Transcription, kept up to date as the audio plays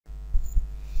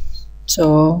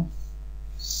So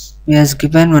he has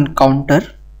given one counter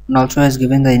and also has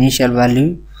given the initial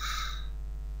value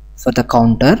for the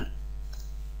counter,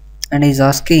 and is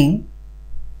asking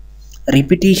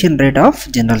repetition rate of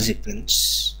general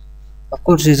sequence. Of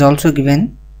course, is also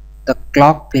given the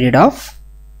clock period of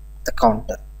the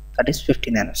counter, that is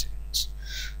 50 nanoseconds.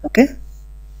 Okay,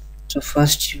 so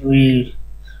first we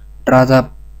draw the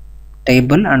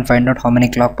table and find out how many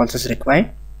clock pulses required.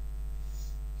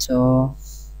 So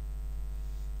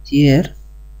here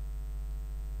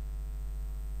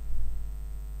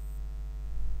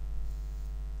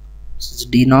this is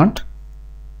D naught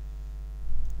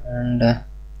and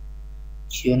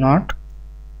Q naught,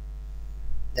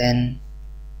 then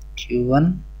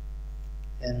Q1,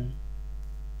 then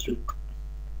Q2.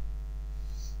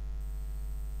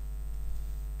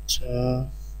 So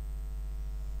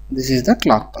this is the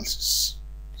clock pulses.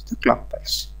 This is the clock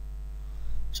pulse.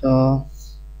 So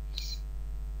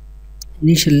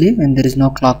initially, when there is no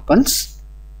clock pulse,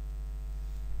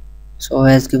 so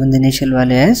I has given the initial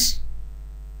value as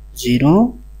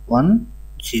 0, 1,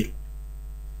 0,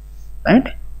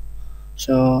 right?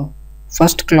 So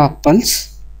first clock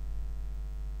pulse.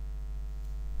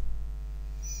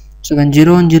 So when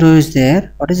 0 and 0 is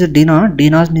there, what is the D naught? D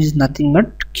naught is nothing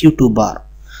but Q2 bar.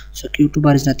 So Q2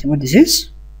 bar is nothing but this is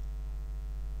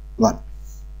 1.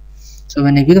 So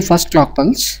when I give the first clock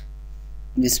pulse,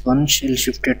 this 1 shall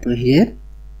shifted to here.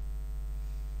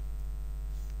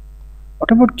 What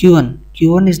about Q1?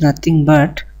 Q1 is nothing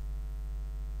but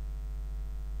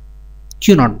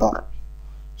Q0 bar.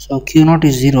 So Q0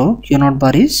 is 0, Q0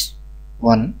 bar is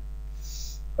 1.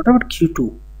 What about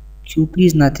Q2? Q2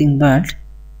 is nothing but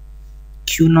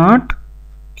Q0,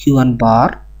 Q1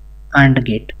 bar and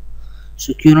gate.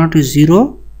 So Q0 is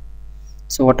 0,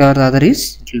 so whatever the other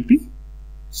is, it will be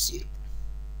 0.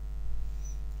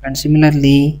 And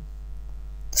similarly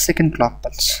the second clock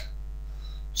pulse.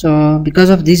 So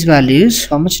because of these values,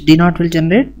 how much D naught will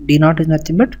generate? D naught is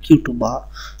nothing but Q2 bar.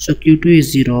 So Q2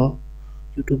 is 0,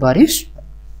 Q2 bar is 1.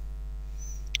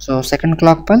 So second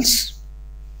clock pulse,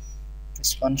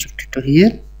 this one shifted to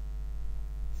here,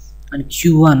 and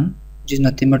Q1, which is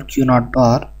nothing but Q0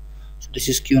 bar. So this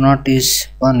is Q0 is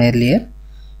 1 earlier,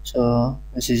 so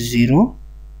this is 0.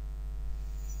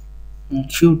 And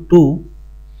Q2,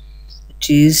 which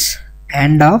is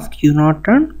AND of Q0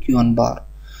 and Q1 bar.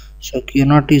 So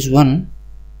Q0 is 1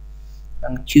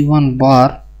 and Q1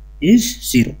 bar is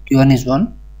 0. Q1 is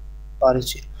 1, bar is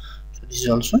 0. So this is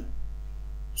also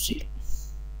 0.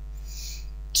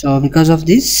 So because of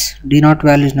this, D naught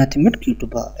value is nothing but Q2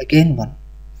 bar, again 1.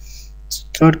 So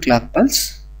third clock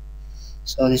pulse.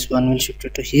 So this one will shift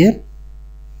it to here.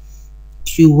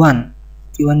 Q1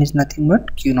 is nothing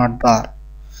but Q0 bar.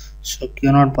 So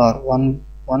Q0 bar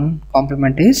 1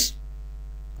 complement is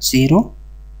 0,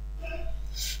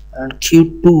 and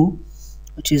Q2,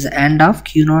 which is AND of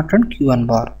Q0 and Q1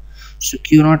 bar. So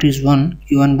Q0 is 1,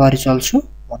 Q1 bar is also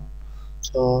 1.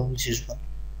 So this is 1.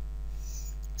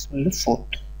 Similarly fourth.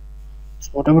 So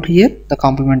what about here? The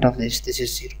complement of this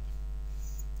is 0.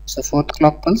 So fourth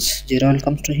clock pulse, 0 will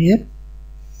comes to here.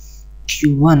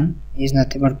 Q1 is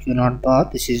nothing but Q0 bar,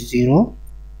 this is 0,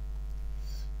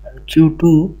 and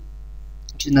Q2,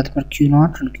 which is nothing but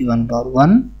Q0 and Q1 bar,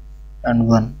 1 and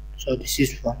 1. So this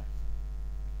is 1.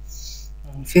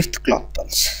 And fifth clock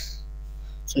pulse.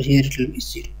 So here it will be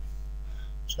 0.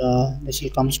 So this will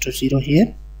comes to 0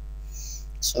 here.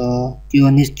 So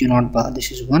Q1 is Q0 bar,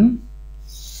 this is 1,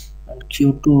 and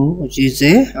Q2, which is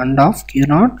a AND of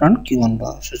Q0 and Q1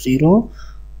 bar. So 0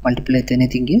 multiplied with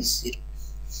anything is 0.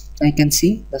 I can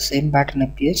see the same pattern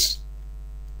appears.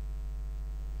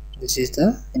 This is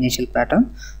the initial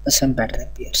pattern, the same pattern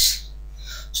appears.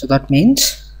 So that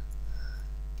means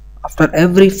after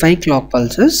every 5 clock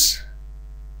pulses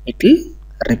it will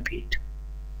repeat.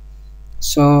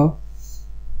 So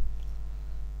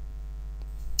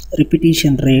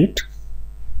repetition rate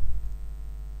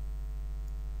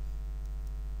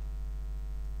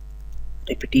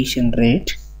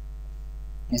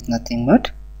is nothing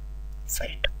but 5.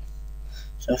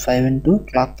 So 5 into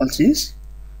clock pulse is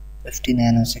 50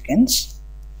 nanoseconds.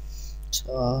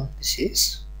 So this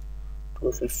is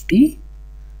 250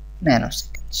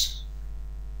 nanoseconds.